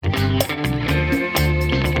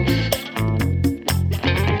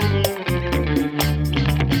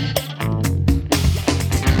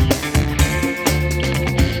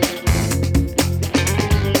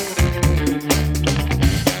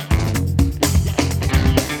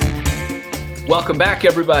Welcome back,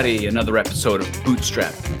 everybody. Another episode of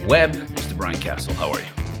Bootstrap Web. Mr. Brian Castle, how are you?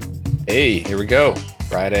 Hey, here we go.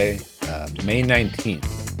 Friday, May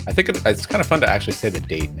 19th. I think it's kind of fun to actually say the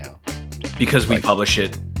date now. Because we publish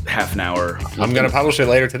it half an hour. I'm going to publish it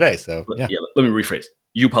later today, so yeah. Let me rephrase.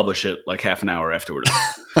 You publish it like half an hour afterwards.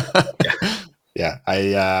 Yeah,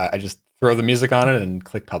 I just throw the music on it and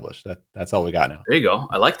click publish. That's all we got now. There you go.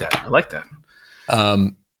 I like that.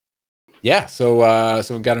 Yeah, so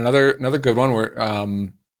we've got another good one.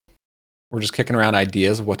 We're just kicking around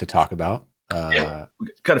ideas of what to talk about. We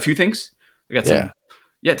got a few things. I got some.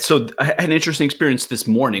 Yeah, so I had an interesting experience this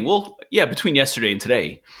morning. Well, yeah, between yesterday and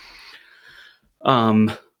today.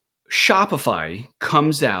 Shopify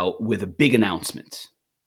comes out with a big announcement.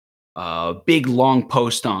 Big long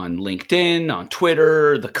post on LinkedIn, on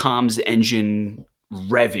Twitter, the comms engine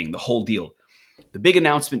revving, the whole deal. The big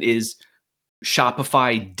announcement is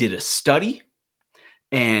Shopify did a study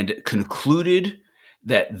and concluded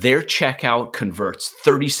that their checkout converts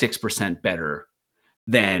 36% better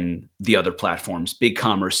than the other platforms.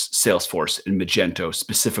 BigCommerce, Salesforce, and Magento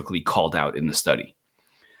specifically called out in the study.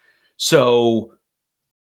 So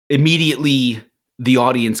immediately the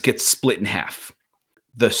audience gets split in half.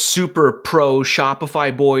 The super pro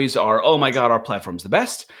Shopify boys are, oh my God, our platform's the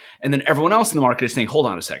best. And then everyone else in the market is saying, hold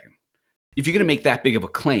on a second. If you're going to make that big of a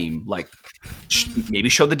claim, like maybe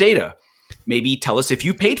show the data, maybe tell us if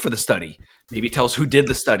you paid for the study, maybe tell us who did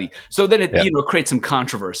the study. So then it creates some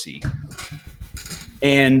controversy.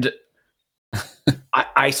 And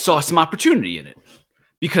I saw some opportunity in it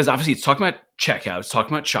because obviously it's talking about checkout, it's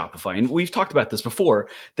talking about Shopify. And we've talked about this before.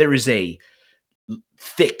 There is a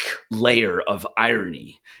thick layer of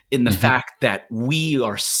irony in the fact that we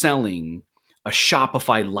are selling a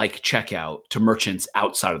Shopify-like checkout to merchants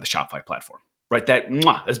outside of the Shopify platform, right?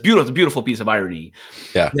 That's beautiful. It's a beautiful piece of irony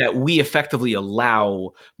that we effectively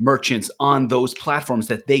allow merchants on those platforms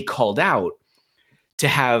that they called out to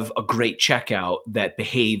have a great checkout that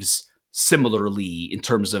behaves similarly in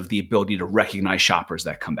terms of the ability to recognize shoppers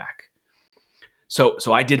that come back. So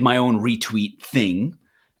I did my own retweet thing,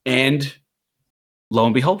 and lo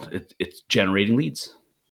and behold, it's generating leads.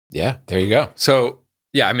 Yeah, there you go. So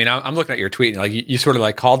yeah, I mean, I'm looking at your tweet, and like you sort of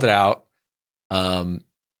like called it out, and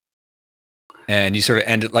you sort of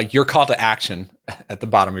ended like your call to action at the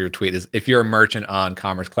bottom of your tweet is if you're a merchant on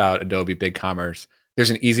Commerce Cloud, Adobe, BigCommerce, there's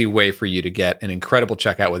an easy way for you to get an incredible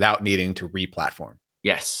checkout without needing to re-platform.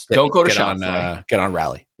 Yes, don't go to Shopify. Get on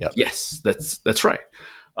Rally. Yep. Yes, that's right.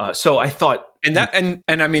 So I thought, and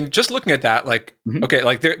I mean, just looking at that, like, okay,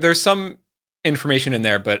 like there's some information in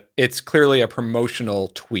there, but it's clearly a promotional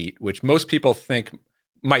tweet, which most people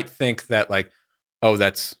might think that like, oh,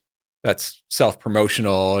 that's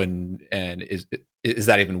self-promotional and is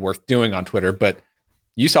that even worth doing on Twitter? But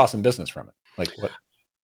you saw some business from it. Like what?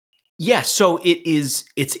 Yeah, so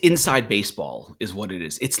it's inside baseball is what it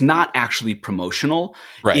is. It's not actually promotional.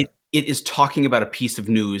 Right. It is talking about a piece of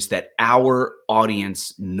news that our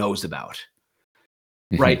audience knows about.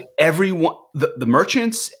 Right. Everyone, the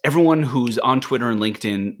merchants, everyone who's on Twitter and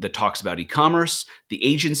LinkedIn that talks about e-commerce, the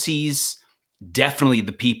agencies, definitely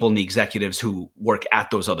the people and the executives who work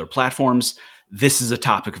at those other platforms. This is a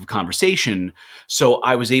topic of conversation. So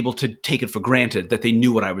I was able to take it for granted that they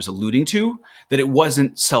knew what I was alluding to, that it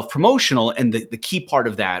wasn't self-promotional. And the key part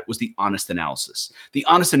of that was the honest analysis. The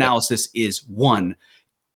honest analysis is, one,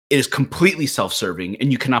 it is completely self-serving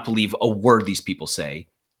and you cannot believe a word these people say.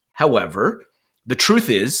 However, the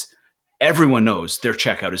truth is everyone knows their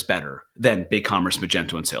checkout is better than BigCommerce,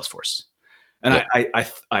 Magento, and Salesforce. And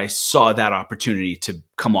I saw that opportunity to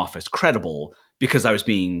come off as credible because I was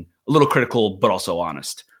being a little critical, but also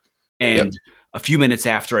honest. And a few minutes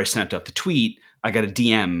after I sent out the tweet, I got a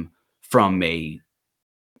DM from a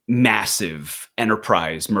massive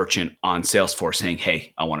enterprise merchant on Salesforce saying,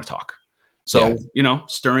 hey, I want to talk. So,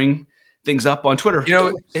 stirring things up on Twitter.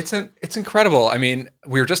 It's incredible. I mean,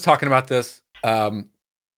 we were just talking about this.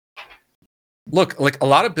 Look, like a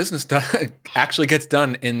lot of business actually gets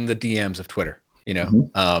done in the DMs of Twitter,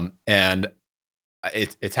 and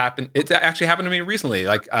it's happened. It's actually happened to me recently.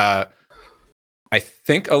 Like, I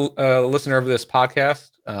think a listener of this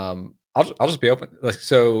podcast, I'll just be open. Like,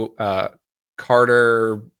 so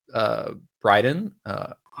Carter Bryden,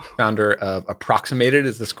 founder of Approximated,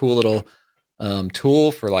 is this cool little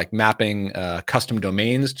tool for like mapping custom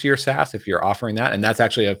domains to your SaaS if you're offering that. And that's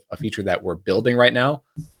actually a feature that we're building right now.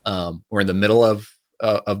 We're in the middle of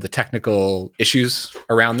the technical issues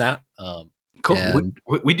around that. Cool.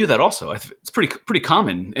 We do that also. It's pretty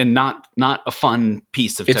common and not a fun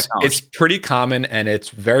piece of technology. It's pretty common and it's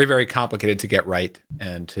very, very complicated to get right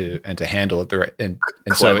and to handle it the right. And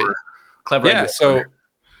clever. So, yeah.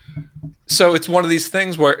 So it's one of these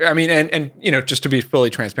things where, I mean, and just to be fully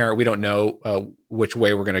transparent, we don't know which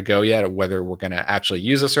way we're going to go yet, or whether we're going to actually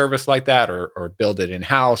use a service like that or build it in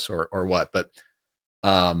house or what. But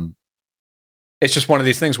it's just one of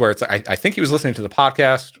these things where it's, I think he was listening to the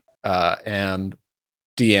podcast and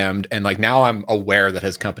DM'd, and like now I'm aware that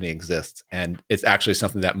his company exists, and it's actually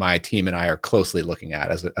something that my team and I are closely looking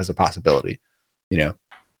at as a possibility,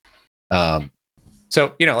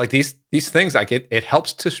 So, like these things, like it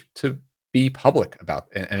helps to be public about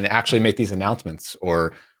and actually make these announcements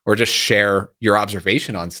or just share your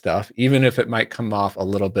observation on stuff, even if it might come off a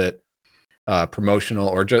little bit promotional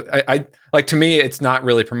or just, I like, to me, it's not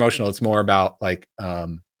really promotional. It's more about like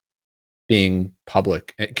being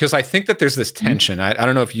public, because I think that there's this tension. I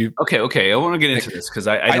don't know if you. Okay. I want to get into this because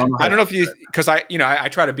I don't know. I don't know if you, because I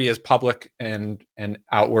try to be as public and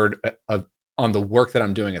outward on the work that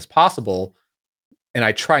I'm doing as possible. And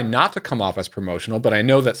I try not to come off as promotional, but I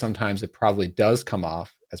know that sometimes it probably does come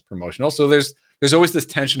off as promotional. So there's always this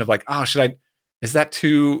tension of like, oh, is that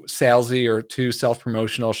too salesy or too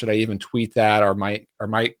self-promotional? Should I even tweet that? Are my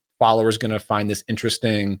followers going to find this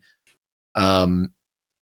interesting? But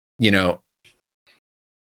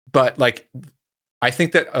like, I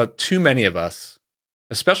think that too many of us,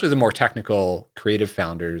 especially the more technical creative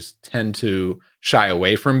founders, tend to shy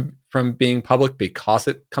away from being public because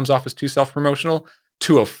it comes off as too self-promotional,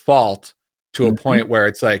 to a fault, to a point where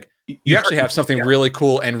it's like you actually have something really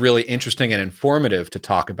cool and really interesting and informative to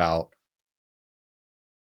talk about,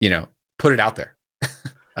 put it out there.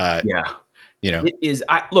 It is.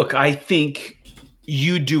 I think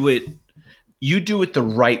you do it the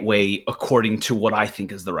right way, according to what I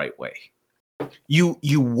think is the right way.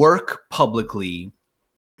 You work publicly,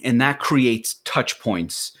 and that creates touch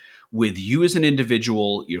points with you as an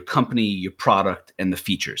individual, your company, your product, and the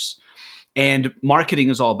features. And marketing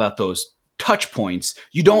is all about those touch points.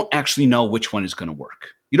 You don't actually know which one is going to work.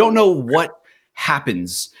 You don't know what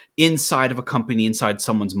happens inside of a company, inside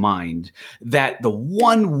someone's mind, that the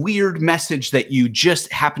one weird message that you just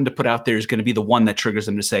happen to put out there is going to be the one that triggers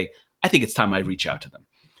them to say, I think it's time I reach out to them.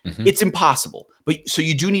 Mm-hmm. It's impossible. But so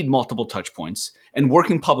you do need multiple touch points, and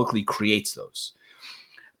working publicly creates those.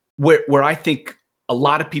 Where I think a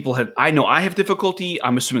lot of people have, I know I have difficulty,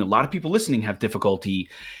 I'm assuming a lot of people listening have difficulty,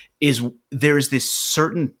 is there's this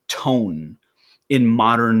certain tone in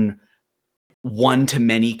modern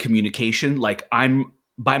one-to-many communication. Like I'm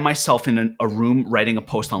by myself in a room writing a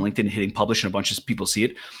post on LinkedIn and hitting publish, and a bunch of people see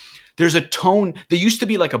it. There's a tone. There used to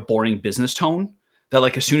be like a boring business tone that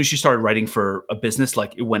like as soon as you started writing for a business,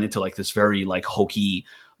 like it went into like this very like hokey,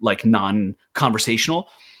 like non-conversational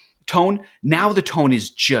tone. Now the tone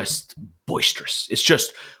is just boisterous. It's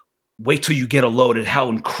just, wait till you get a load at how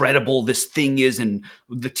incredible this thing is, and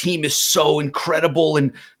the team is so incredible,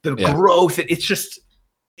 and the growth. It's just,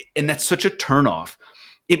 and that's such a turnoff.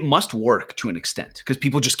 It must work to an extent because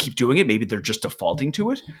people just keep doing it. Maybe they're just defaulting to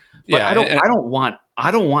it. But I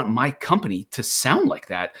don't want my company to sound like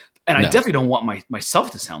that, and I definitely don't want myself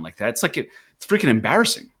to sound like that. It's like it's freaking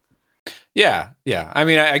embarrassing. Yeah. I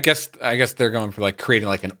mean, I guess they're going for like creating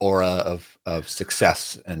like an aura of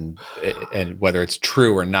success, and whether it's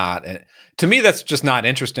true or not. And to me, that's just not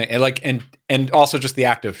interesting. And like, and also just the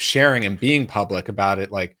act of sharing and being public about it.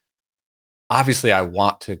 Like, obviously, I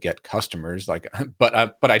want to get customers. Like, but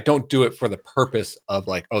I don't do it for the purpose of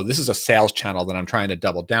like, oh, this is a sales channel that I'm trying to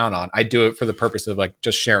double down on. I do it for the purpose of like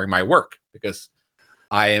just sharing my work, because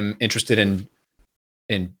I am interested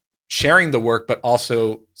in sharing the work, but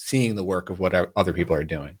also seeing the work of what other people are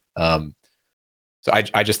doing. So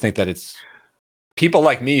I just think that it's people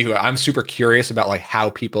like me who I'm super curious about, like how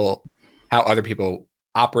other people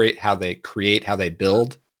operate, how they create, how they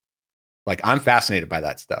build. Like I'm fascinated by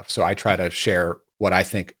that stuff. So I try to share what I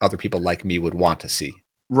think other people like me would want to see.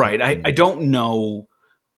 Right. I don't know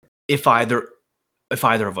if either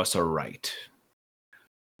of us are right.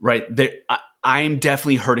 Right. I'm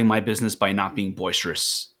definitely hurting my business by not being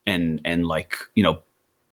boisterous and like,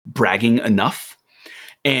 bragging enough.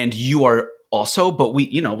 And you are also, but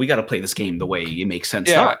we got to play this game the way it makes sense.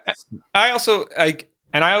 Yeah. I also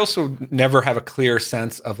never have a clear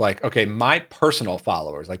sense of like, okay, my personal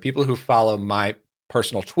followers, like people who follow my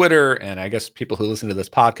personal Twitter, and I guess people who listen to this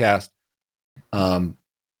podcast. I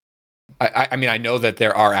mean, I know that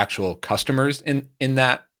there are actual customers in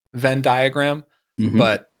that Venn diagram,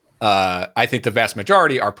 but I think the vast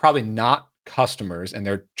majority are probably not customers, and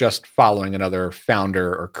they're just following another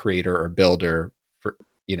founder or creator or builder for,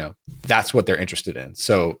 that's what they're interested in.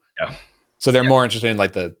 So they're more interested in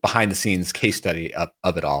like the behind the scenes case study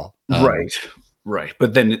of it all. Right.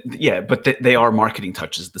 But then, they are marketing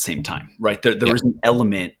touches at the same time, right? There is an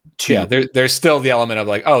element to there's still the element of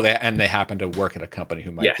like, oh, they happen to work at a company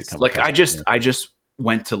who might yes, become like I just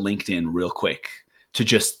went to LinkedIn real quick to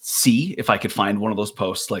just see if I could find one of those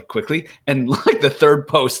posts like quickly, and like the third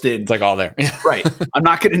posted, it's like all there. right. I'm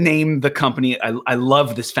not going to name the company. I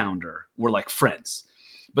love this founder. We're like friends,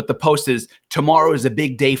 but the post is, tomorrow is a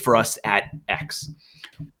big day for us at X.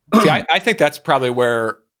 See, I think that's probably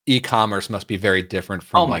where e-commerce must be very different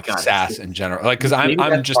from God, SaaS in general. Like, because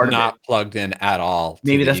I'm just not plugged in at all.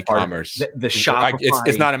 Maybe to that's e-commerce. Part of it. The Shopify.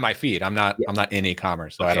 It's not in my feed. I'm not in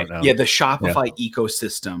e-commerce, so I don't know. Yeah, the Shopify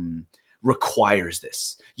ecosystem requires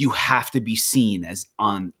this. You have to be seen as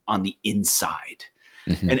on the inside.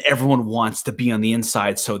 Mm-hmm. And everyone wants to be on the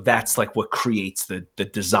inside. So that's like what creates the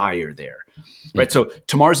desire there. Right. Mm-hmm. So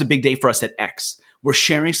tomorrow's a big day for us at X. We're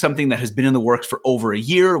sharing something that has been in the works for over a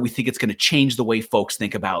year. We think it's going to change the way folks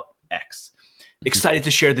think about X. Excited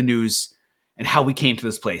to share the news and how we came to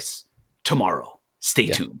this place tomorrow. Stay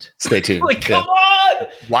tuned. Stay tuned. Like, come on.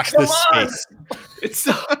 Watch this space. It's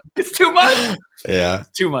too much. Yeah.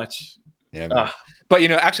 It's too much. Yeah. But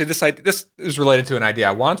actually, this is related to an idea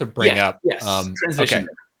I wanted to bring up. Yes. Transition.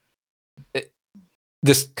 Okay.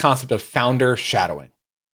 This concept of founder shadowing.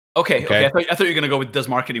 Okay. I thought you were going to go with, does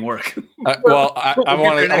marketing work? Well, I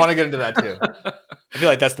want to get into that too. I feel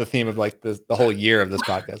like that's the theme of like the whole year of this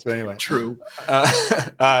podcast. But anyway, true.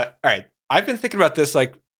 All right. I've been thinking about this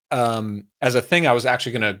like as a thing. I was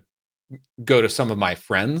actually going to go to some of my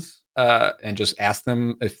friends and just ask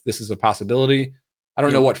them if this is a possibility. I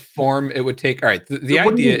don't know what form it would take. All right. The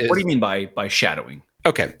idea is. What do you mean by shadowing?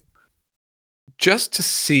 Okay. Just to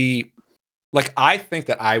see, like, I think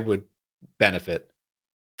that I would benefit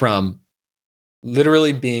from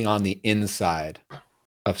literally being on the inside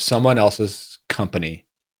of someone else's company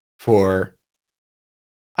for,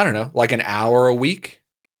 I don't know, like an hour a week,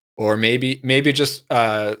 or maybe just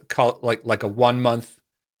call it like a 1 month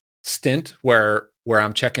stint where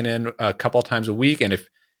I'm checking in a couple of times a week. And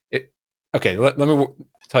let me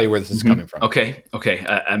tell you where this is coming from. Okay.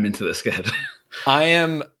 I'm into this. Go ahead.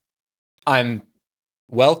 I'm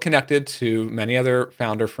well connected to many other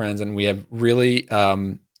founder friends, and we have really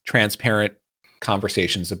transparent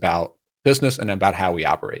conversations about business and about how we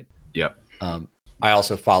operate. Yep. I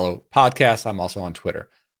also follow podcasts. I'm also on Twitter.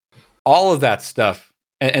 All of that stuff,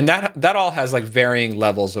 and that all has like varying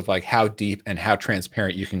levels of like how deep and how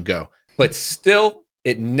transparent you can go. But still,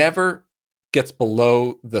 it never gets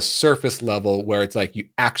below the surface level where it's like you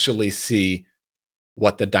actually see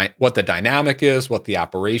what the dynamic is, what the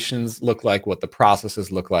operations look like, what the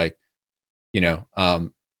processes look like.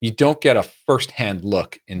 You don't get a firsthand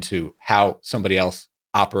look into how somebody else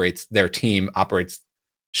operates, their team operates,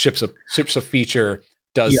 ships a feature,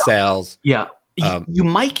 does sales. Yeah. You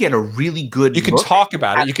might get a really good. You can talk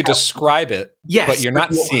about it, you can describe it, but you're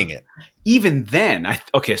not seeing it. Even then,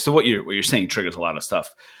 so what you're saying triggers a lot of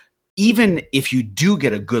stuff. Even if you do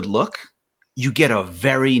get a good look, you get a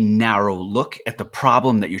very narrow look at the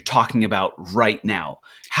problem that you're talking about right now.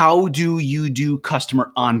 How do you do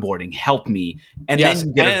customer onboarding? Help me. And then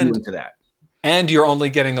you get a view into that. And you're only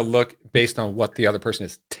getting a look based on what the other person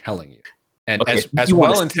is telling you. And as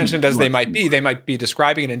well-intentioned as they might be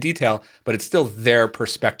describing it in detail, but it's still their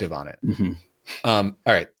perspective on it. Mm-hmm. All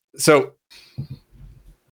right. So,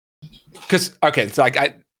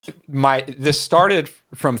 this started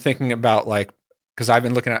from thinking about because I've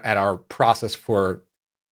been looking at our process for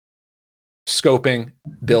scoping,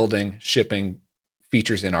 building, shipping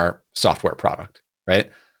features in our software product,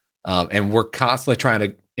 right? And we're constantly trying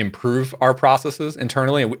to improve our processes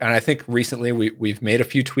internally. And I think recently we've made a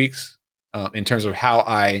few tweaks in terms of how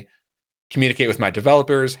I communicate with my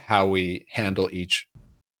developers, how we handle each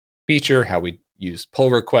feature, how we use pull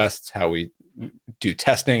requests, how we do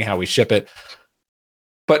testing, how we ship it.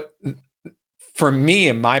 But for me,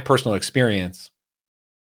 in my personal experience,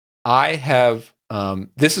 I have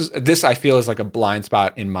this I feel is like a blind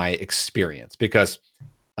spot in my experience because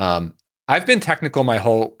I've been technical my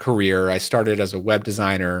whole career. I started as a web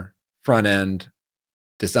designer, front end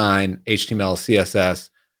design, HTML, CSS,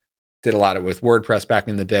 did a lot of with WordPress back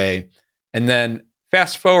in the day. And then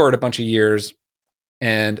fast forward a bunch of years,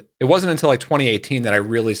 and it wasn't until 2018 that I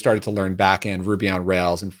really started to learn backend Ruby on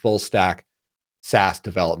Rails and full stack SaaS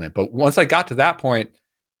development. But once I got to that point,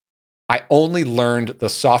 I only learned the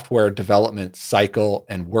software development cycle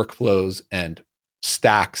and workflows and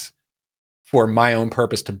stacks for my own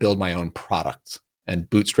purpose to build my own products and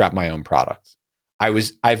bootstrap my own products.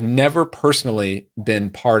 I've never personally been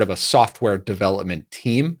part of a software development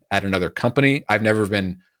team at another company. I've never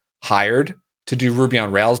been hired to do Ruby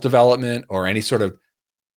on Rails development or any sort of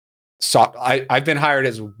I've been hired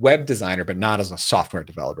as web designer, but not as a software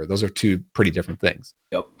developer. Those are two pretty different things.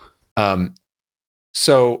 Yep.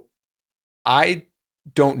 So I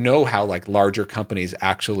don't know how like larger companies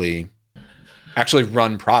actually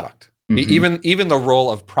run product. Even the role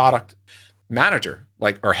of product manager,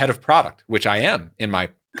 like, or head of product, which I am in my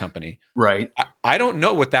company. Right. I don't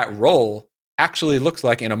know what that role actually looks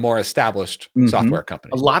like in a more established software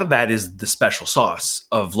company. A lot of that is the special sauce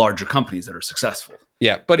of larger companies that are successful.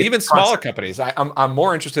 Yeah, but even smaller companies, I'm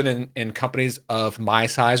more interested in companies of my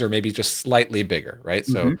size or maybe just slightly bigger, right?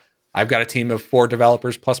 So I've got a team of 4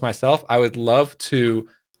 developers plus myself. I would love to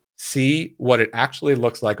see what it actually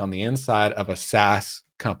looks like on the inside of a SaaS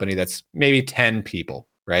company that's maybe 10 people,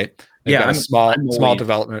 right? They've got a small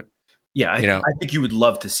development. Yeah, I think you would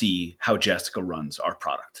love to see how Jessica runs our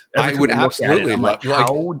product. I would absolutely love.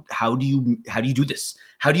 How do you do this?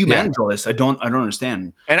 How do you manage all this? I don't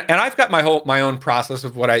understand. And I've got my own process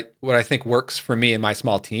of what I think works for me and my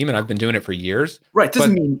small team, and I've been doing it for years. Right.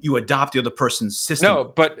 Doesn't mean you adopt the other person's system. No,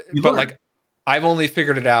 but like I've only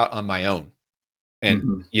figured it out on my own,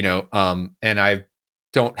 and and I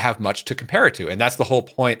don't have much to compare it to, and that's the whole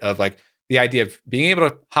point of like the idea of being able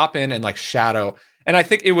to hop in and like shadow. And I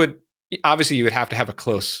think it would obviously you would have to have a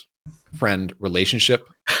close friend relationship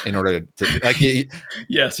in order to like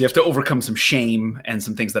yes, you have to overcome some shame and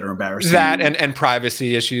some things that are embarrassing, that and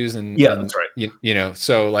privacy issues and that's right.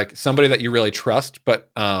 So like somebody that you really trust,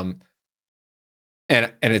 but and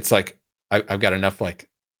it's like I've got enough like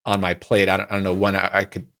on my plate. I don't know when I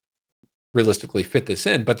could realistically fit this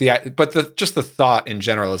in, but just the thought in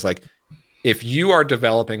general is like if you are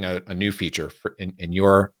developing a new feature in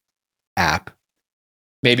your app,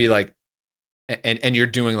 maybe like and you're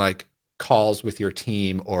doing like calls with your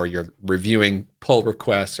team, or you're reviewing pull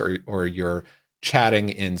requests, or you're chatting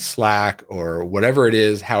in Slack, or whatever it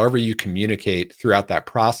is, however you communicate throughout that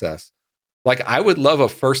process. Like I would love a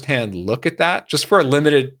firsthand look at that just for a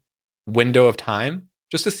limited window of time,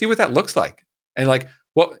 just to see what that looks like. And like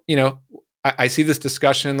what, I see this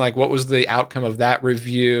discussion, like what was the outcome of that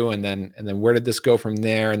review? And then where did this go from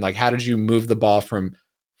there? And like, how did you move the ball from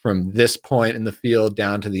this point in the field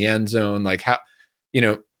down to the end zone? Like how,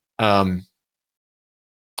 I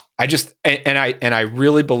just, and I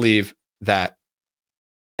really believe that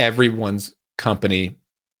everyone's company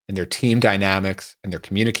and their team dynamics and their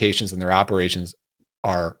communications and their operations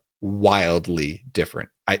are wildly different.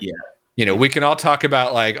 We can all talk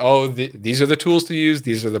about like, these are the tools to use.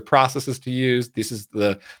 These are the processes to use. This is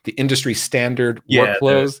the industry standard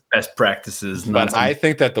workflows, best practices. But I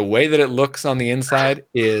think that the way that it looks on the inside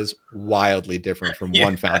is wildly different from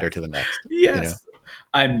one founder to the next. Yes.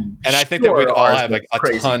 I think that we'd all have like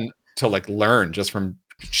a ton to like learn just from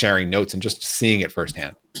sharing notes and just seeing it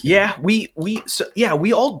firsthand. Yeah, we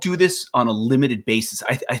all do this on a limited basis.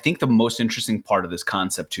 I think the most interesting part of this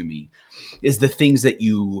concept to me is the things that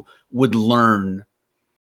you would learn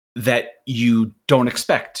that you don't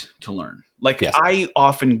expect to learn. Like I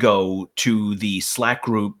often go to the Slack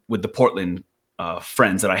group with the Portland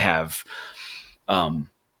friends that I have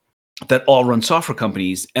that all run software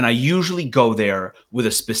companies, and I usually go there with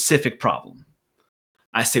a specific problem.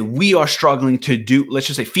 I say, we are struggling to do, let's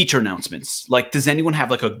just say, feature announcements. Like, does anyone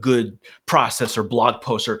have like a good process or blog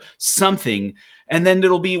post or something? And then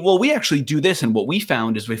it'll be, well, we actually do this. And what we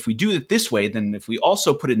found is if we do it this way, then if we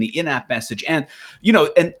also put in the in-app message and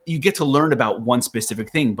you get to learn about one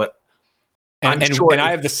specific thing. But and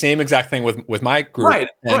I have the same exact thing with my group. Right.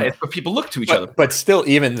 But people look to each other. But still,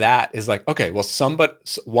 even that is like, okay, well,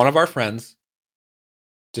 one of our friends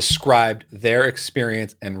described their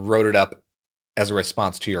experience and wrote it up as a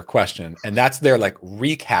response to your question, and that's their like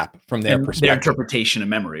recap from their perspective, their interpretation and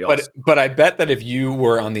memory also. But I bet that if you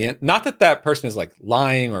were on the end, not that person is like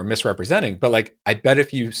lying or misrepresenting, but like I bet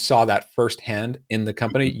if you saw that firsthand in the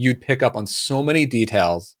company, you'd pick up on so many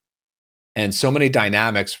details and so many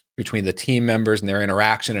dynamics between the team members and their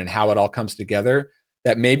interaction and how it all comes together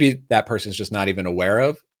that maybe that person's just not even aware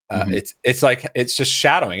of. It's like it's just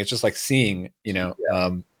shadowing. It's just like seeing,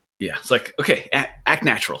 Yeah, it's like, okay, act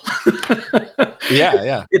natural.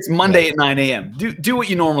 Yeah. It's Monday at 9 a.m. Do what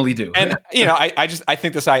you normally do. And I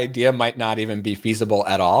think this idea might not even be feasible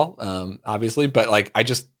at all, obviously. But like, I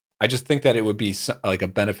just think that it would be like a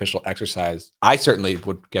beneficial exercise. I certainly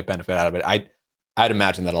would get benefit out of it. I'd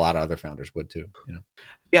imagine that a lot of other founders would too.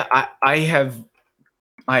 Yeah,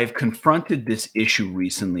 I've confronted this issue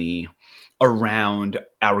recently around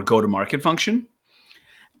our go-to-market function,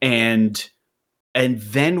 and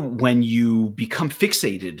then when you become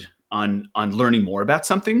fixated on learning more about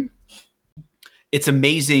something, it's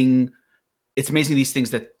amazing. It's amazing these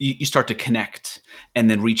things that you start to connect and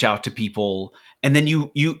then reach out to people And then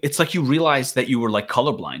it's like you realize that you were like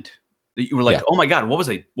colorblind. That you were like, oh my God, what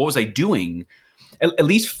was I doing? At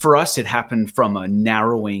least for us, it happened from a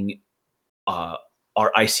narrowing our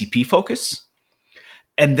ICP focus.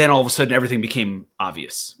 And then all of a sudden everything became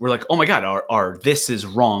obvious. We're like, oh my God, our this is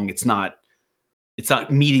wrong. It's not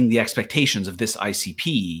meeting the expectations of this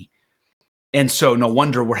ICP. And so no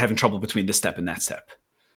wonder we're having trouble between this step and that step.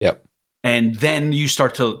 Yep. And then you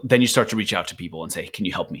start to reach out to people and say, can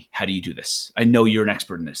you help me? How do you do this? I know you're an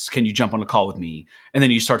expert in this. Can you jump on a call with me? And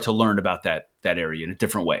then you start to learn about that area in a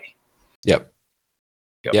different way. Yep.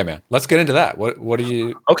 Yeah, man. Let's get into that. What are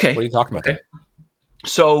you talking about there?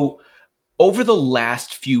 So over the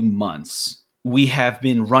last few months, we have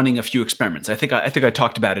been running a few experiments. I think I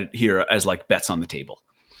talked about it here as like bets on the table.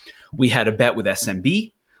 We had a bet with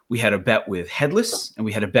SMB, we had a bet with headless, and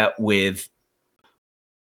we had a bet with,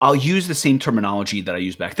 I'll use the same terminology that I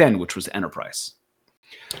used back then, which was enterprise.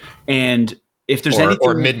 And if there's anything,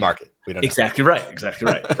 or mid-market, we don't know. Exactly right.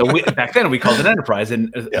 So back then we called it enterprise,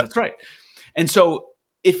 and that's right. And so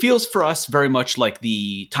it feels for us very much like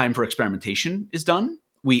the time for experimentation is done.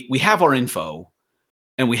 We have our info,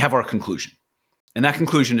 and we have our conclusion, and that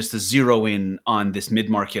conclusion is to zero in on this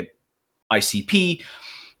mid-market ICP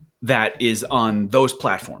that is on those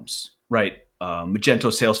platforms, right?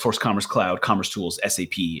 Magento, Salesforce, Commerce Cloud, Commerce Tools,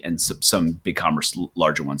 SAP, and some BigCommerce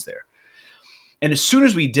larger ones there. And as soon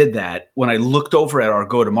as we did that, when I looked over at our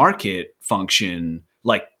go-to-market function,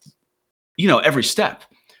 like, every step,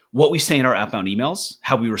 what we say in our outbound emails,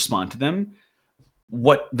 how we respond to them,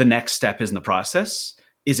 what the next step is in the process,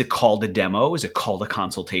 is it called a demo? Is it called a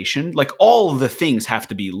consultation? Like all of the things have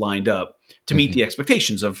to be lined up to meet the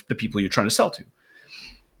expectations of the people you're trying to sell to.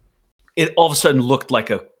 It all of a sudden looked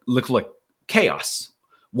like chaos.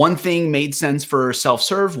 One thing made sense for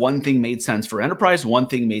self-serve, one thing made sense for enterprise, one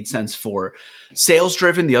thing made sense for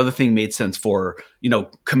sales-driven, the other thing made sense for,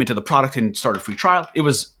 come into the product and start a free trial. It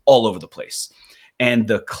was all over the place. And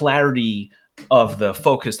the clarity of the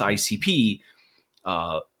focused ICP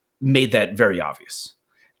made that very obvious.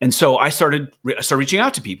 And so I started reaching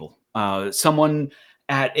out to people. Someone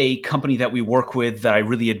at a company that we work with that I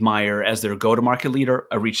really admire as their go-to-market leader,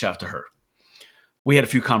 I reached out to her. We had a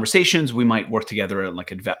few conversations. We might work together on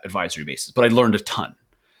like advisory basis, but I learned a ton,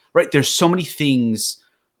 right? There's so many things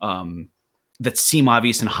that seem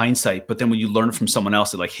obvious in hindsight, but then when you learn from someone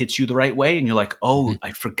else, it like hits you the right way. And you're like, oh,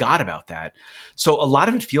 I forgot about that. So a lot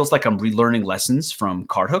of it feels like I'm relearning lessons from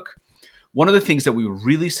CardHook. One of the things that we were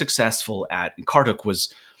really successful at in CardHook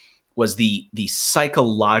was the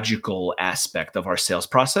psychological aspect of our sales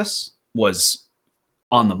process was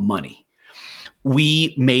on the money.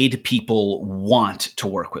 We made people want to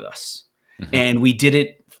work with us. And we did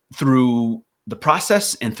it through the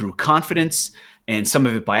process and through confidence, and some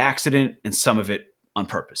of it by accident and some of it on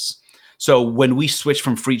purpose. So when we switched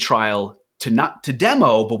from free trial to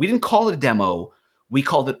demo, but we didn't call it a demo, we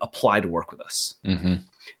called it apply to work with us.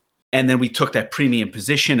 And then we took that premium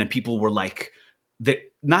position, and people were like,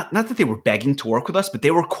 not that they were begging to work with us, but they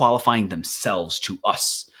were qualifying themselves to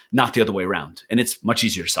us, not the other way around. And it's much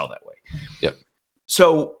easier to sell that way. Yep.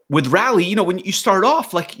 So with Rally, when you start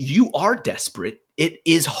off, like you are desperate, it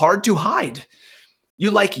is hard to hide.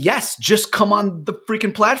 You're like, yes, just come on the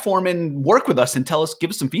freaking platform and work with us and give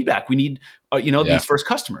us some feedback. We need, these first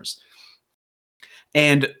customers.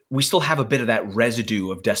 And we still have a bit of that residue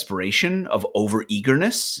of desperation, of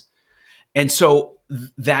over-eagerness. And so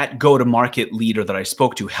that go-to-market leader that I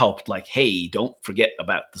spoke to helped like, hey, don't forget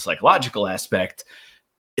about the psychological aspect,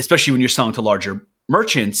 especially when you're selling to larger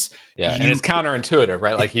merchants. Yeah, and it's counterintuitive,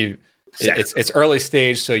 right? Like it's early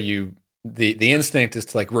stage, so the instinct is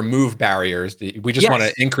to like remove barriers. We just want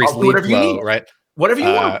to increase lead flow, right? Whatever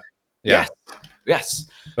you want. Yeah. Yes.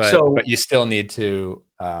 But you still need to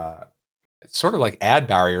sort of like add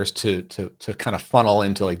barriers to kind of funnel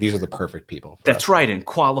into like, these are the perfect people. That's right. And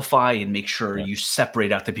qualify and make sure you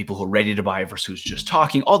separate out the people who are ready to buy versus who's just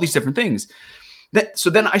talking, all these different things. So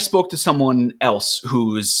then I spoke to someone else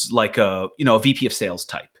who's like a VP of sales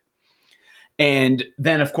type. And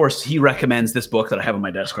then of course he recommends this book that I have on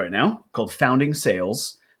my desk right now called Founding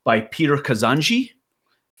Sales by Peter Kazanji,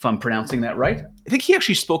 if I'm pronouncing that right. I think he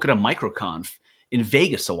actually spoke at a MicroConf in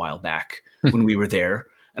Vegas a while back when we were there.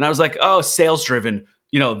 And I was like, oh, sales driven,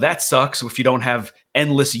 that sucks if you don't have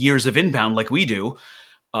endless years of inbound like we do.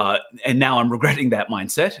 And now I'm regretting that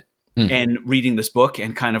mindset and reading this book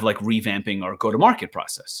and kind of like revamping our go-to-market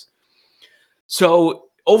process. So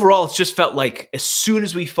overall, it's just felt like as soon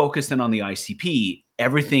as we focused in on the ICP,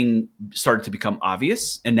 everything started to become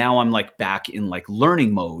obvious. And now I'm like back in like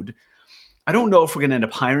learning mode. I don't know if we're going to end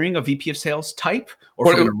up hiring a VP of sales type or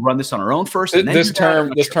if we're going to run this on our own first. This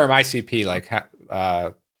term ICP, like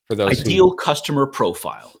for those ideal customer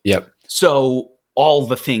profile. Yep. So all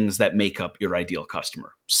the things that make up your ideal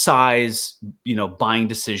customer: size, buying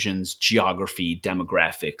decisions, geography,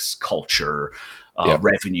 demographics, culture,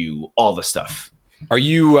 revenue, all the stuff. Are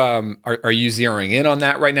you zeroing in on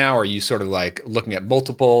that right now? Or are you sort of like looking at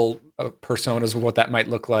multiple personas of what that might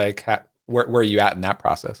look like? Where are you at in that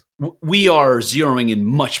process? We are zeroing in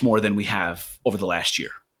much more than we have over the last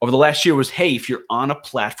year. Over the last year was, hey, if you're on a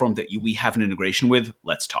platform that we have an integration with,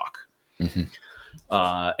 let's talk. Mm-hmm.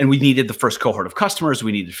 And we needed the first cohort of customers.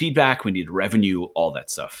 We needed feedback. We needed revenue, all that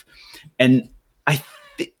stuff. And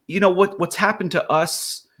what's happened to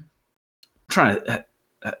us, I'm trying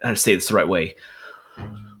to say this the right way.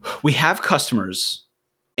 We have customers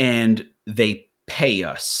and they pay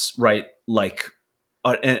us, right? Like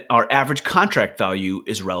our average contract value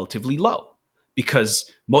is relatively low because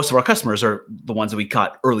most of our customers are the ones that we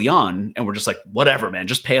got early on. And we're just like, whatever, man,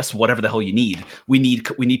 just pay us whatever the hell you need. We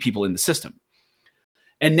need people in the system.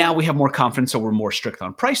 And now we have more confidence, so we're more strict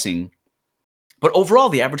on pricing. But overall,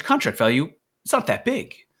 the average contract value, it's not that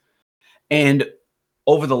big. And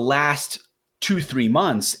over the last 2-3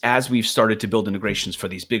 months, as we've started to build integrations for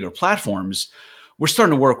these bigger platforms, we're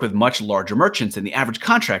starting to work with much larger merchants, and the average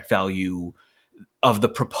contract value of the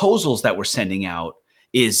proposals that we're sending out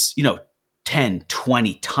is, 10,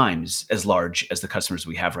 20 times as large as the customers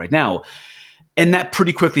we have right now. And that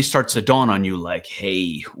pretty quickly starts to dawn on you like,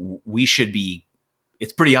 hey,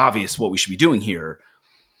 it's pretty obvious what we should be doing here.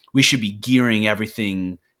 We should be gearing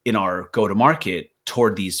everything in our go-to-market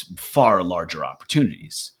toward these far larger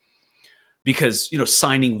opportunities. Because,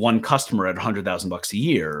 signing one customer at $100,000 a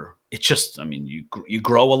year, it's just, you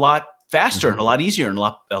grow a lot faster and a lot easier and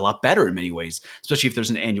a lot better in many ways, especially if there's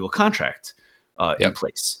an annual contract in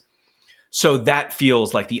place. So that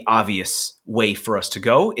feels like the obvious way for us to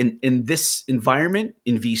go in this environment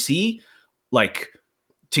in VC. Like,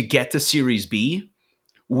 to get to Series B,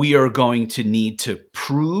 we are going to need to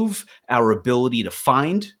prove our ability to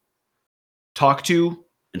find, talk to,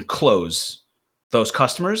 and close those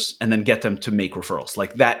customers, and then get them to make referrals.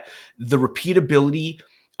 Like that, the repeatability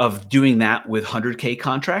of doing that with 100K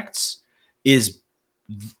contracts is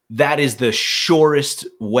the surest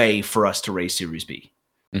way for us to raise Series B.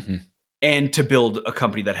 Mm-hmm. And to build a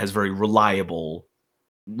company that has very reliable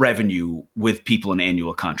revenue with people in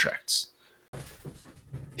annual contracts.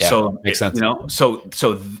 Yeah, so makes sense.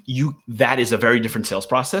 That is a very different sales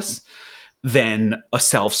process than a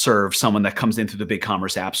self-serve, someone that comes in through the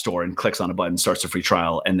BigCommerce app store and clicks on a button, starts a free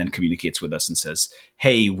trial, and then communicates with us and says,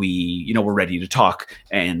 hey, we're ready to talk.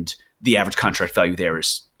 And the average contract value there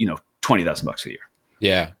is, $20,000 a year.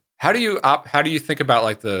 Yeah. How do you think about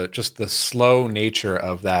like the slow nature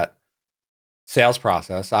of that sales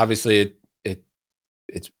process? Obviously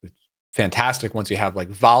it's fantastic once you have like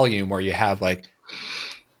volume, where you have like,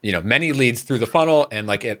 many leads through the funnel, and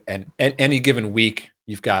like and any given week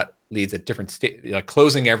you've got leads at different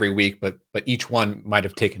closing every week, but each one might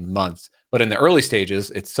have taken months. But in the early stages,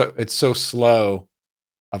 it's so slow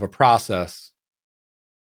of a process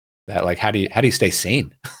that, like, how do you stay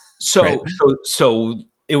sane? So right? so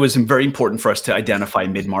it was very important for us to identify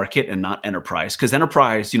mid-market and not enterprise, because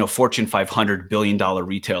enterprise, Fortune 500 $1 billion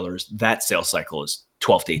retailers, that sales cycle is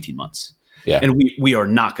 12 to 18 months. Yeah. And we are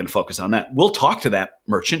not going to focus on that. We'll talk to that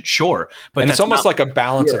merchant, sure. But it's almost like a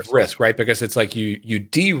balance of risk, right? Because it's like you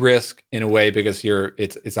de-risk in a way because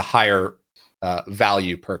it's a higher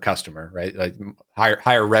value per customer, right? Like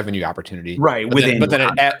higher revenue opportunity. Right.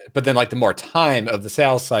 But then like the more time of the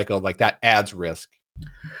sales cycle, like that adds risk.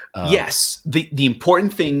 Yes. The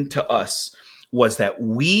important thing to us was that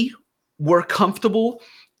we were comfortable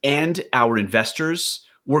and our investors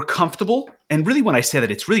were comfortable. And really, when I say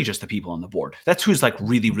that, it's really just the people on the board. That's who's like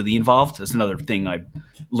really, really involved. That's another thing I'm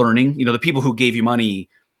learning. The people who gave you money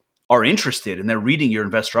are interested and they're reading your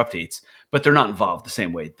investor updates, but they're not involved the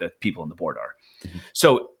same way that people on the board are. Mm-hmm.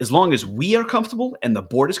 So as long as we are comfortable and the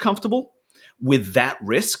board is comfortable with that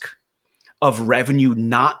risk of revenue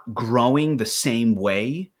not growing the same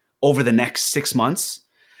way over the next 6 months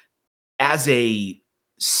as a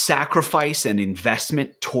sacrifice and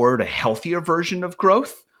investment toward a healthier version of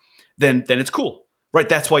growth, then it's cool, right?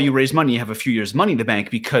 That's why you raise money. You have a few years money in the bank,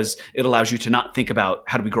 because it allows you to not think about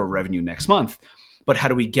how do we grow revenue next month, but how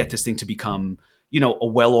do we get this thing to become, a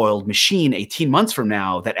well-oiled machine 18 months from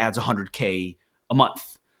now that adds 100K a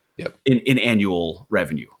month. Yep. in annual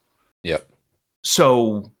revenue. Yep.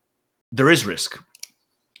 So there is risk,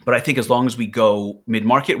 but I think as long as we go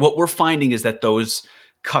mid-market, what we're finding is that those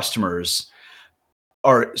customers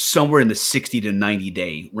are somewhere in the 60 to 90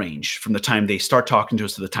 day range from the time they start talking to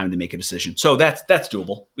us to the time they make a decision. So that's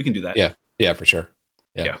doable. We can do that. Yeah. Yeah, for sure.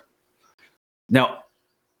 Yeah. Now,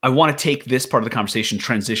 I want to take this part of the conversation,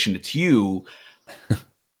 transition it to you.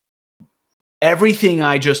 Everything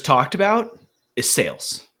I just talked about is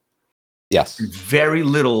sales. Yes. Very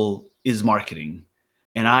little is marketing.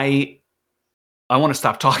 And I want to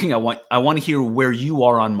stop talking. I want to hear where you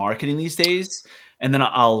are on marketing these days, and then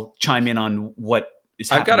I'll chime in on what is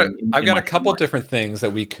happening. I've got a couple different things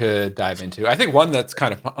that we could dive into. I think one that's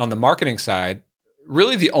kind of on the marketing side,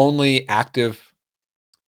 really the only active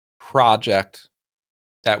project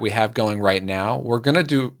that we have going right now. We're going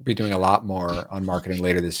to be doing a lot more on marketing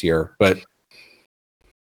later this year, but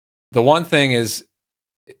the one thing is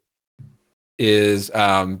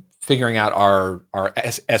figuring out our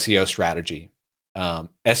SEO strategy,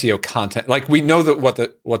 SEO content. Like, we know that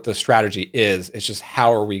what the strategy is. It's just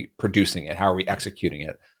how are we producing it? How are we executing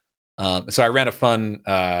it? So I ran a fun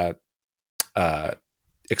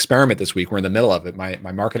experiment this week. We're in the middle of it. My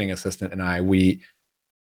marketing assistant and I, we're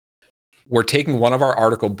taking one of our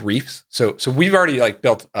article briefs. So we've already like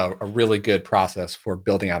built a really good process for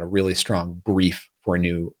building out a really strong brief for a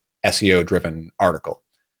new SEO driven article.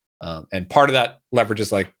 And part of that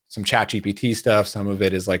leverages like some ChatGPT stuff. Some of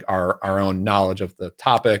it is like our own knowledge of the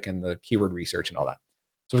topic and the keyword research and all that.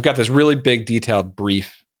 So we've got this really big detailed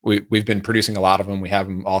brief. We've been producing a lot of them. We have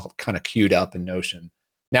them all kind of queued up in Notion.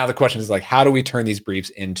 Now the question is like, how do we turn these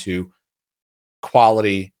briefs into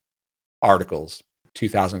quality articles,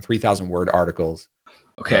 2,000, 3,000 word articles?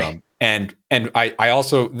 Okay. And I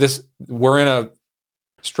also, we're in a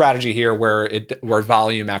strategy here where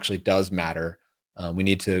volume actually does matter. We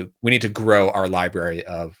need to grow our library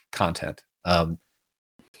of content. And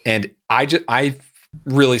I'm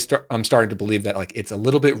starting to believe that like it's a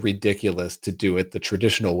little bit ridiculous to do it the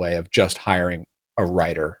traditional way of just hiring a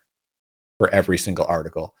writer for every single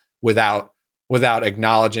article without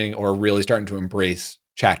acknowledging or really starting to embrace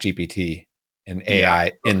ChatGPT and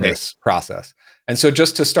AI in this process. And so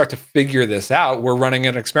just to start to figure this out, we're running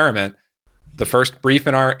an experiment. The first brief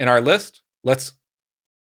in our list, let's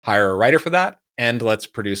hire a writer for that, and let's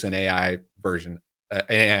produce an AI version,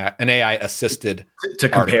 an AI assisted to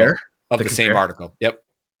compare of the same article. Yep.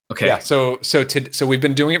 Okay. Yeah. So we've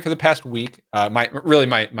been doing it for the past week.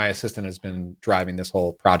 My assistant has been driving this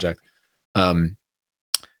whole project.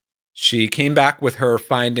 She came back with her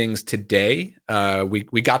findings today.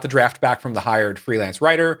 We got the draft back from the hired freelance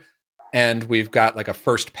writer, and we've got like a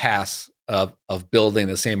first pass of building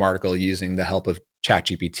the same article using the help of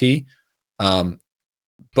ChatGPT.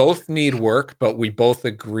 Both need work, but we both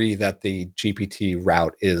agree that the GPT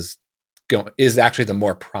route is actually the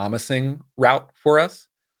more promising route for us.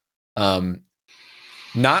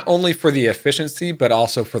 Not only for the efficiency, but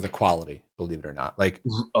also for the quality, believe it or not. Like,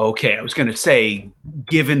 okay, I was going to say,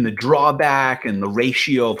 given the drawback and the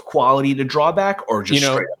ratio of quality to drawback, or just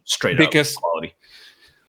straight up quality.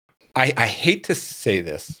 I hate to say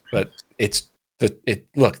this, but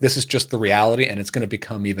look, this is just the reality, and it's going to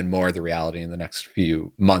become even more the reality in the next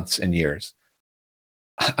few months and years.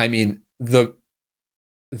 I mean, it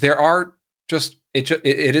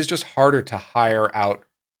is just harder to hire out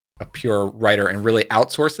a pure writer and really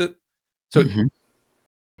outsource it. So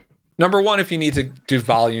number one, if you need to do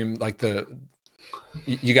volume, like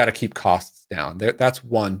you got to keep costs down. That's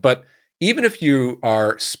one. But even if you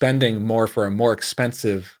are spending more for a more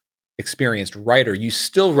expensive, experienced writer, you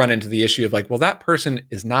still run into the issue of like, well, that person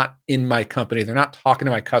is not in my company. They're not talking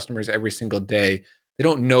to my customers every single day. They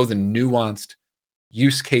don't know the nuanced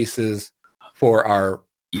use cases for our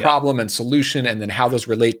problem and solution, and then how those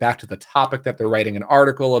relate back to the topic that they're writing an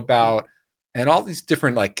article about, and all these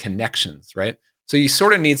different like connections, right? So you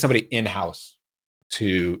sort of need somebody in-house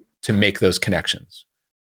to make those connections.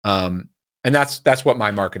 And that's what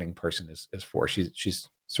my marketing person is for. She's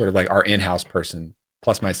sort of like our in-house person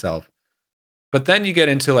plus myself. But then you get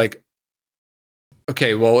into like,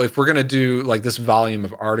 okay, well, if we're going to do like this volume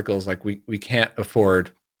of articles, like we can't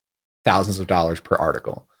afford thousands of dollars per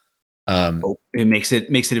article. It makes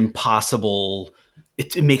it impossible.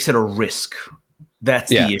 It makes it a risk. That's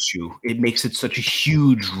the issue. It makes it such a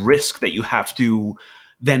huge risk that you have to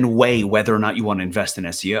then weigh whether or not you want to invest in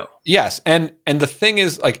SEO. Yes. And the thing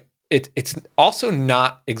is, like, it's also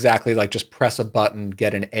not exactly like just press a button,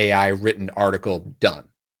 get an AI written article done,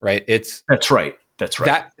 right? That's right.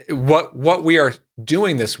 What we are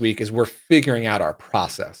doing this week is we're figuring out our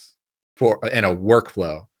process and a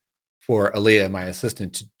workflow for Aaliyah, my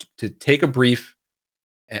assistant, to take a brief.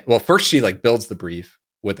 Well, first she like builds the brief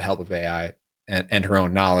with the help of AI and her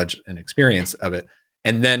own knowledge and experience of it,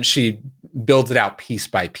 and then she builds it out piece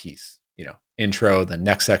by piece, intro, the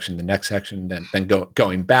next section, then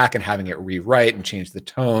going back and having it rewrite and change the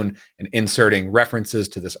tone and inserting references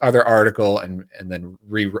to this other article and then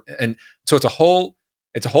and so it's a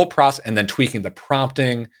whole process, and then tweaking the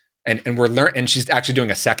prompting and and she's actually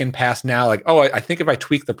doing a second pass now, like, oh, I think if I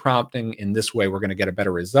tweak the prompting in this way, we're going to get a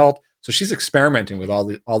better result. So she's experimenting with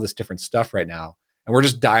all this different stuff right now, and we're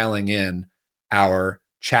just dialing in our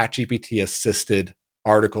ChatGPT assisted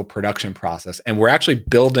article production process, and we're actually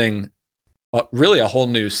building really a whole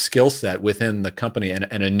new skill set within the company and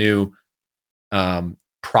a new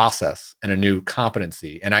process and a new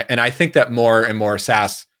competency. And I think that more and more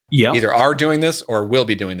SaaS either are doing this or will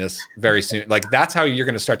be doing this very soon. Like, that's how you're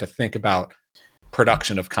going to start to think about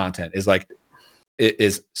production of content, is like, it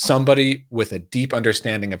is somebody with a deep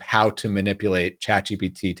understanding of how to manipulate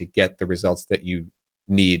ChatGPT to get the results that you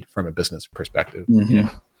need from a business perspective. Mm-hmm. You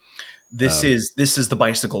know? This is the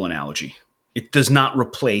bicycle analogy. It does not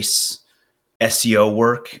replace SEO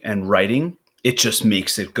work and writing. It just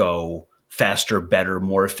makes it go faster, better,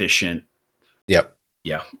 more efficient. Yep.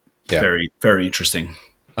 Yeah. Very, very interesting.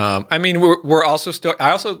 I mean, we're also still.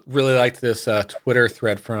 I also really liked this Twitter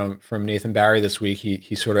thread from Nathan Barry this week.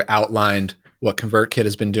 He sort of outlined what ConvertKit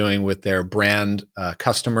has been doing with their brand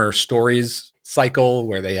customer stories cycle,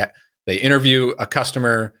 where they interview a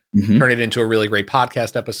customer, turn it into a really great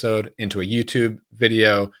podcast episode, into a YouTube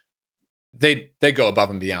video. They go above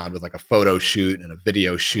and beyond with like a photo shoot and a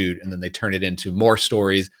video shoot, and then they turn it into more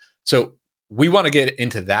stories. So we want to get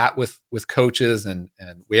into that with coaches, and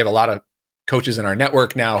we have a lot of coaches in our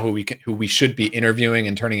network now who we should be interviewing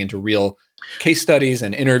and turning into real case studies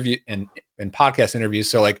and interview and podcast interviews.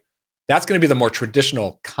 So like, that's going to be the more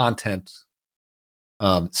traditional content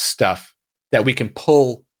stuff that we can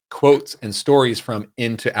pull quotes and stories from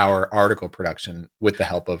into our article production with the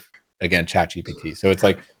help of, again, ChatGPT. So it's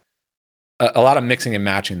like a lot of mixing and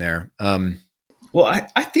matching there. Well,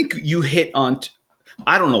 I think you hit on,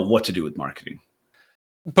 I don't know what to do with marketing.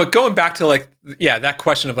 But going back to like, that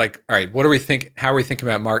question of like, all right, what do we think? How are we thinking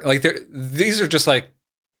about market? Like, these are just like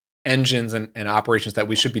engines and operations that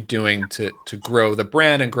we should be doing to grow the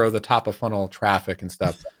brand and grow the top of funnel traffic and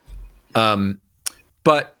stuff.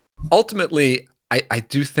 But ultimately, I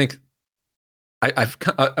do think I've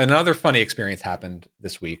another funny experience happened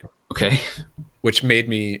this week. Okay, which made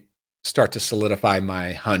me start to solidify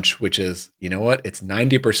my hunch, which is, you know what? It's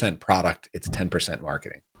 90% product, it's 10%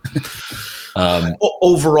 marketing.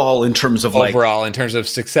 Overall, in terms of in terms of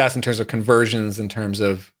success, in terms of conversions, in terms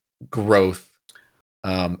of growth.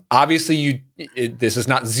 Obviously, this is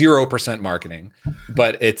not 0% marketing,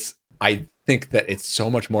 but I think that it's so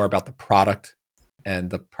much more about the product and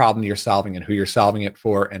the problem you're solving and who you're solving it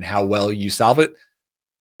for and how well you solve it,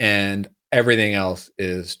 and everything else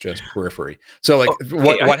is just periphery. So like,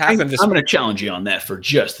 what happened? I'm going to challenge you on that for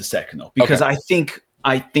just a second, though, because I think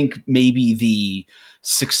maybe the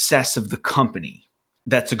success of the company,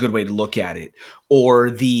 that's a good way to look at it, or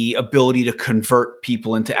the ability to convert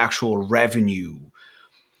people into actual revenue.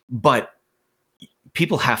 But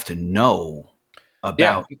people have to know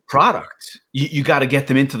about product. You got to get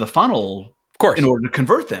them into the funnel, of course, in order to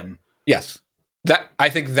convert them. Yes, I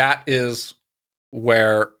think that is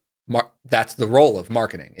where that's the role of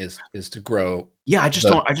marketing is to grow. Yeah, I just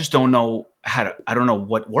don't know how to. I don't know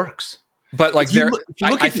what works. But like,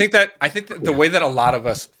 I think that the way that a lot of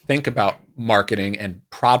us think about marketing and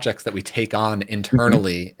projects that we take on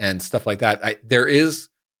internally and stuff like that, it's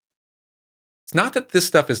not that this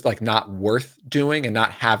stuff is like not worth doing and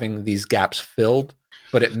not having these gaps filled,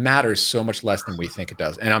 but it matters so much less than we think it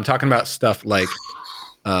does. And I'm talking about stuff like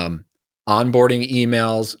onboarding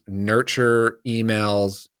emails, nurture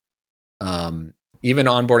emails, even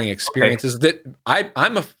onboarding experiences. That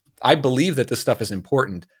I believe that this stuff is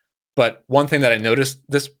important. But one thing that I noticed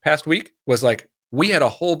this past week was like, we had a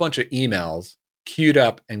whole bunch of emails queued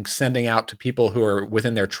up and sending out to people who are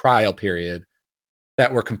within their trial period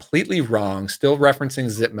that were completely wrong, still referencing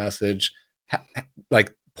zip message,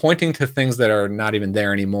 like pointing to things that are not even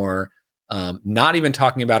there anymore, not even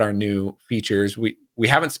talking about our new features. We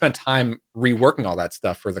haven't spent time reworking all that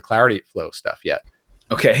stuff for the Clarity Flow stuff yet.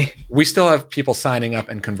 Okay. We still have people signing up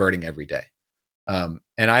and converting every day. And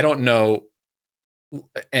I don't know.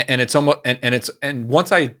 And it's almost, and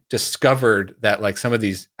once I discovered that like some of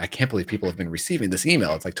these, I can't believe people have been receiving this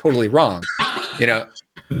email. It's like totally wrong, you know,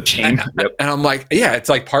 shame. And I'm like, yeah, it's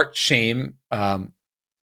like part shame. Part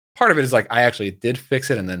of it is like, I actually did fix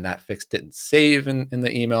it. And then that fix didn't save in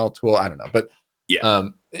the email tool. I don't know, but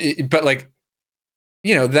but like,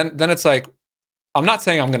 you know, then it's like, I'm not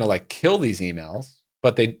saying I'm going to like kill these emails,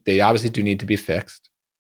 but they obviously do need to be fixed.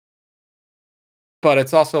 But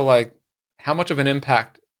it's also like, how much of an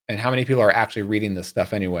impact and how many people are actually reading this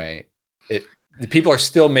stuff anyway, the people are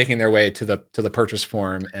still making their way to the purchase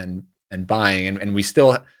form and buying, and we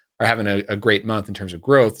still are having a great month in terms of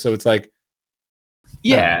growth. So it's like,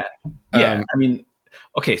 yeah. I mean,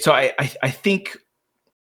 okay, so I think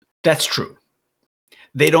that's true.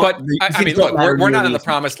 They don't. But I mean, look, we're not in the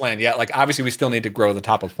promised land yet. Like, obviously, we still need to grow the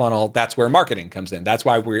top of funnel. That's where marketing comes in. That's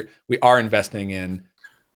why we are investing in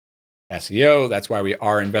SEO. That's why we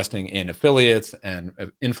are investing in affiliates and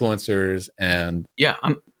influencers. And yeah,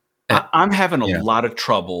 I'm having a lot of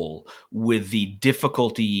trouble with the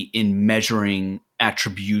difficulty in measuring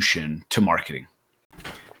attribution to marketing,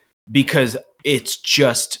 because it's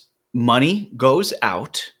just money goes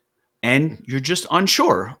out and you're just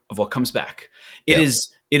unsure of what comes back. It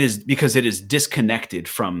is because it is disconnected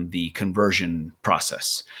from the conversion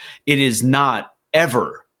process. It is not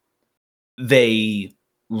ever they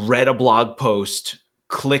read a blog post,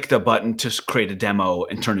 clicked a button to create a demo,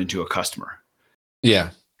 and turn into a customer.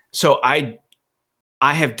 Yeah. So I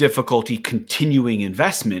have difficulty continuing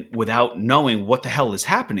investment without knowing what the hell is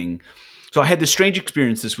happening. So I had this strange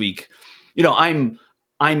experience this week. I'm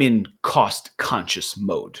in cost conscious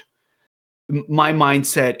mode. My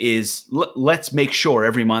mindset is let's make sure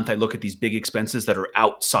every month I look at these big expenses that are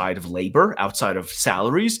outside of labor, outside of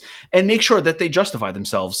salaries, and make sure that they justify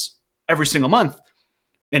themselves every single month.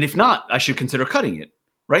 And if not, I should consider cutting it,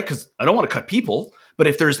 right? Because I don't want to cut people. But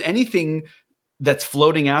if there's anything that's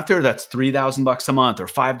floating out there that's $3,000 a month or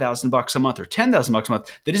 $5,000 a month or $10,000 a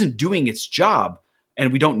month that isn't doing its job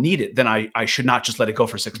and we don't need it, then I should not just let it go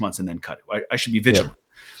for 6 months and then cut it. I should be vigilant. Yeah.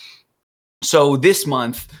 So this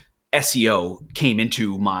month, SEO came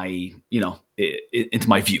into my, into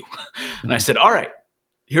my view. And I said, all right,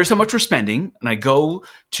 here's how much we're spending. And I go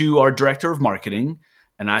to our director of marketing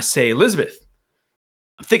and I say, Elizabeth,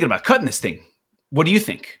 I'm thinking about cutting this thing. What do you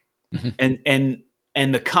think? Mm-hmm.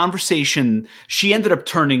 And the conversation, she ended up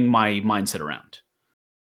turning my mindset around.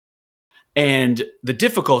 And the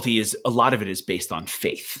difficulty is a lot of it is based on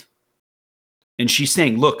faith. And she's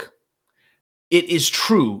saying, look, it is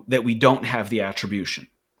true that we don't have the attribution.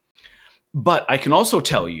 But I can also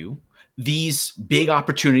tell you these big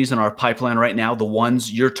opportunities in our pipeline right now, the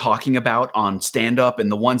ones you're talking about on stand up and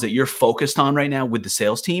the ones that you're focused on right now with the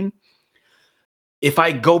sales team, if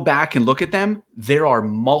I go back and look at them, there are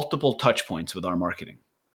multiple touch points with our marketing.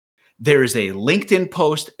 There is a LinkedIn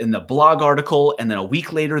post and the blog article, and then a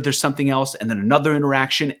week later, there's something else, and then another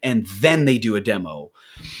interaction, and then they do a demo.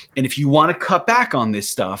 And if you want to cut back on this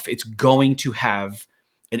stuff, it's going to have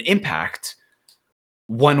an impact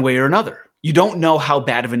one way or another. You don't know how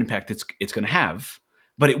bad of an impact it's going to have,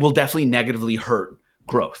 but it will definitely negatively hurt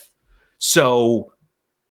growth. So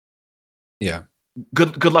yeah,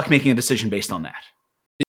 good luck making a decision based on that.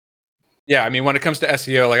 Yeah, I mean, when it comes to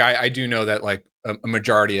SEO, like I do know that like a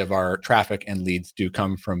majority of our traffic and leads do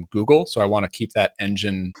come from Google. So I want to keep that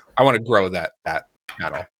engine. I want to grow that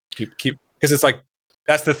channel. Keep because it's like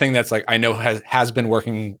that's the thing that's like I know has been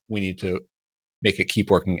working. We need to make it keep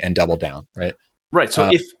working and double down, right? Right.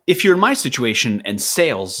 So if you're in my situation and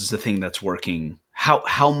sales is the thing that's working,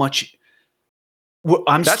 how much?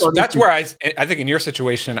 That's where I think in your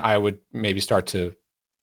situation I would maybe start to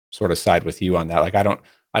sort of side with you on that. Like I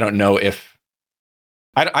don't know if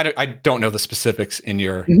I don't know the specifics in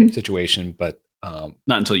your situation, but not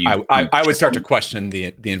until you. I would start to question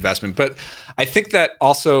the investment, but I think that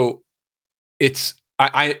also it's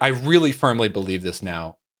I really firmly believe this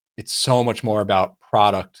now. It's so much more about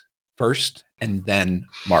product first and then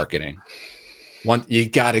marketing. You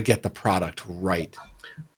got to get the product right.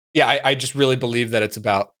 Yeah, I just really believe that it's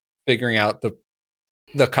about figuring out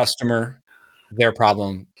the customer, their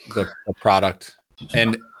problem, the product,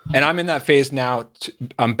 and I'm in that phase now.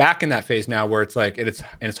 I'm back in that phase now where it's like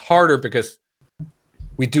it's harder because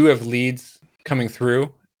we do have leads coming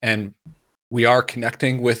through, and we are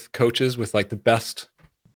connecting with coaches with like the best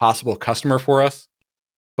possible customer for us,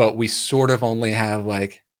 but we sort of only have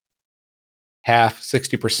like half,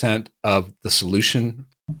 60% of the solution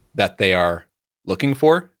that they are looking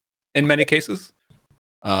for in many cases.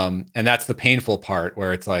 And that's the painful part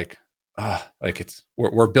where it's like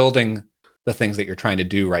we're building the things that you're trying to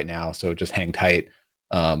do right now. So just hang tight.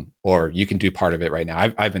 Or you can do part of it right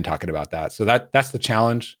now. I've been talking about that. So that's the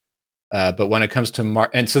challenge. But when it comes to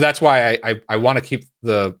and so that's why I want to keep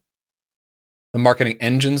the marketing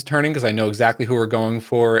engines turning, because I know exactly who we're going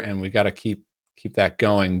for, and we got to keep that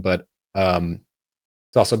going. But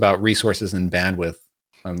it's also about resources and bandwidth.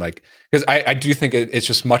 Because I do think it's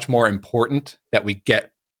just much more important that we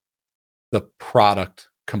get the product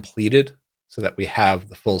completed so that we have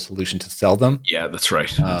the full solution to sell them. Yeah, that's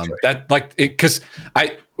right.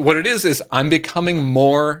 What it is I'm becoming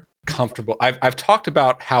more comfortable. I've talked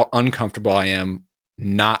about how uncomfortable I am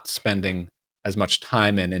not spending as much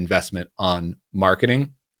time and investment on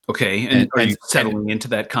marketing. Okay, and are you settling into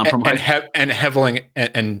that compromise?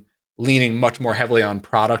 And leaning much more heavily on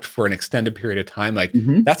product for an extended period of time. Like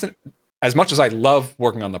as much as I love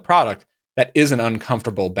working on the product, that is an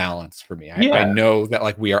uncomfortable balance for me. I know that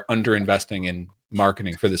like we are under investing in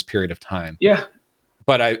marketing for this period of time. Yeah.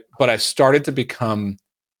 But I've started to become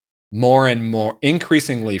more and more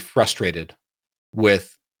increasingly frustrated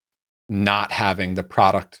with not having the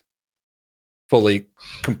product fully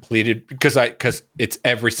completed because it's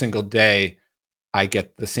every single day I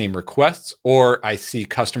get the same requests, or I see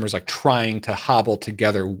customers like trying to hobble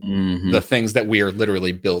together the things that we are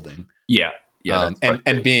literally building. Yeah.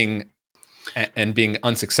 And being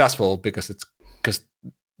unsuccessful because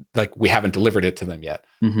like we haven't delivered it to them yet.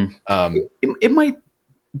 It might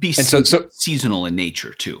be seasonal in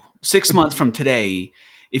nature too. 6 months from today,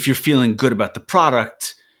 if you're feeling good about the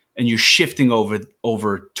product and you're shifting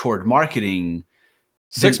over toward marketing,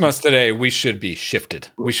 6 months today, we should be shifted.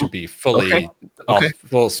 We should be fully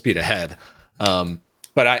full speed ahead.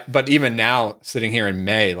 But even now, sitting here in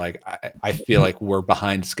May, like I feel like we're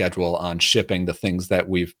behind schedule on shipping the things that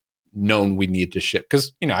we've known we need to ship.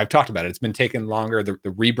 Because I've talked about it. It's been taking longer. The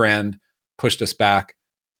rebrand pushed us back.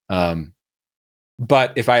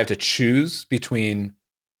 But if I have to choose between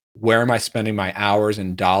where am I spending my hours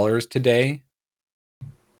and dollars today,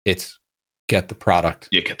 it's get the product.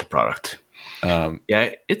 You get the product.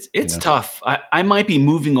 It's tough. I might be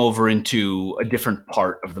moving over into a different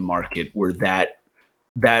part of the market where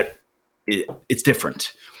it's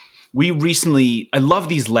different. I love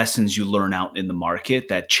these lessons you learn out in the market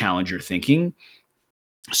that challenge your thinking.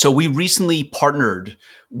 So we recently partnered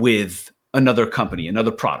with another company,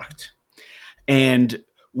 another product, and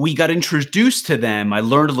we got introduced to them. I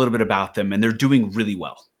learned a little bit about them, and they're doing really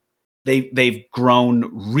well. They've grown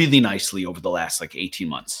really nicely over the last 18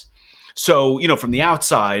 months. So, from the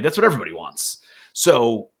outside, that's what everybody wants.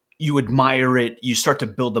 So you admire it, you start to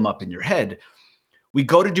build them up in your head. We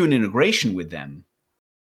go to do an integration with them.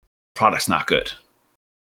 Product's not good.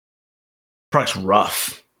 Product's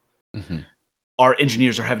rough. Our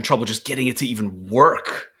engineers are having trouble just getting it to even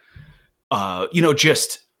work.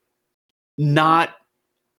 Just not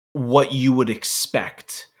what you would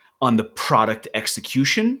expect on the product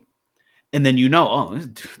execution. And then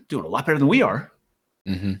it's doing a lot better than we are.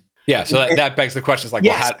 Yeah, so that begs the question: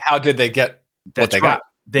 how did they get what they got?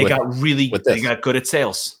 They got good at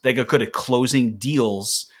sales. They got good at closing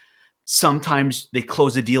deals. Sometimes they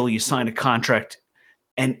close a deal, you sign a contract,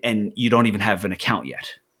 and you don't even have an account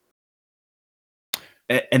yet.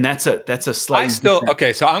 And that's a slight. So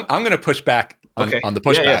I'm going to push back on the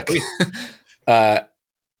pushback.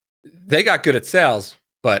 They got good at sales,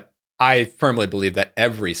 but I firmly believe that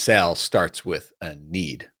every sale starts with a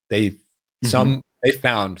need. They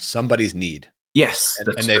found somebody's need. Yes.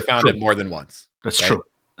 And they found it more than once. That's true.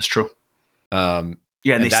 That's true. And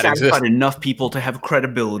they satisfied enough people to have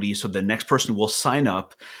credibility so the next person will sign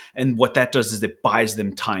up. And what that does is it buys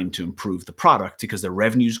them time to improve the product because their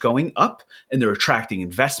revenue's going up and they're attracting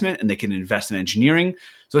investment and they can invest in engineering.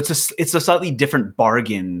 So it's a slightly different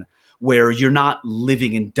bargain where you're not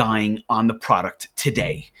living and dying on the product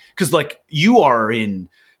today. Because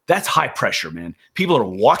that's high pressure, man. People are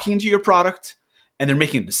walking into your product and they're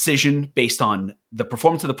making a decision based on the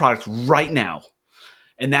performance of the product right now.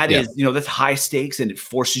 And that is, that's high stakes and it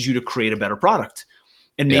forces you to create a better product.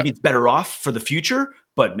 And maybe it's better off for the future,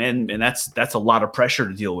 but man, and that's a lot of pressure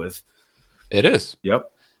to deal with. It is.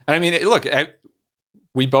 Yep. I mean, look,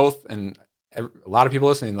 we both, and a lot of people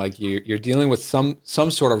listening, you're dealing with some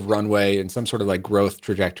sort of runway and some sort of growth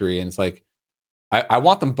trajectory. And it's I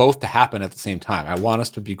want them both to happen at the same time. I want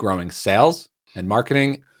us to be growing sales and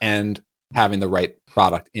marketing and having the right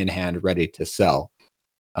product in hand ready to sell.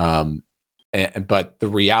 But the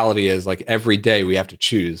reality is every day we have to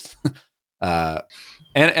choose. And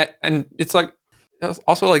it's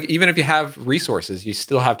also even if you have resources, you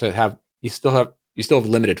still have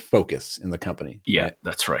limited focus in the company. Yeah, right?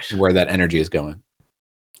 That's right. Where that energy is going.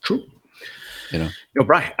 True.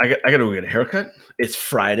 Brian, I got to go get a haircut. It's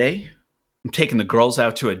Friday. I'm taking the girls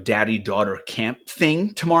out to a daddy-daughter camp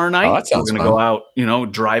thing tomorrow night. Oh, that sounds We're going to go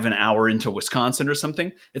out, drive an hour into Wisconsin or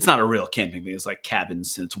something. It's not a real camping thing. It's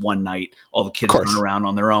cabins, and it's one night. All the kids run around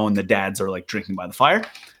on their own. The dads are drinking by the fire.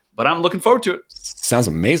 But I'm looking forward to it. Sounds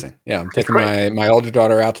amazing. Yeah, I'm taking my older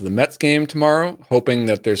daughter out to the Mets game tomorrow, hoping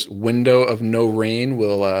that there's window of no rain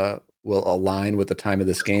will align with the time of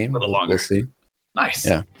this game. A little longer. We'll see. Nice.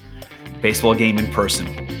 Yeah. baseball game in person.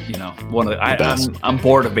 You know, I'm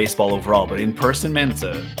bored of baseball overall, but in person, man, it's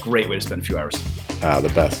a great way to spend a few hours.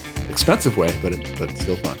 The best. Expensive way, but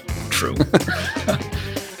still fun. True.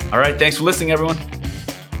 All right. Thanks for listening, everyone.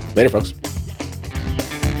 Later, folks.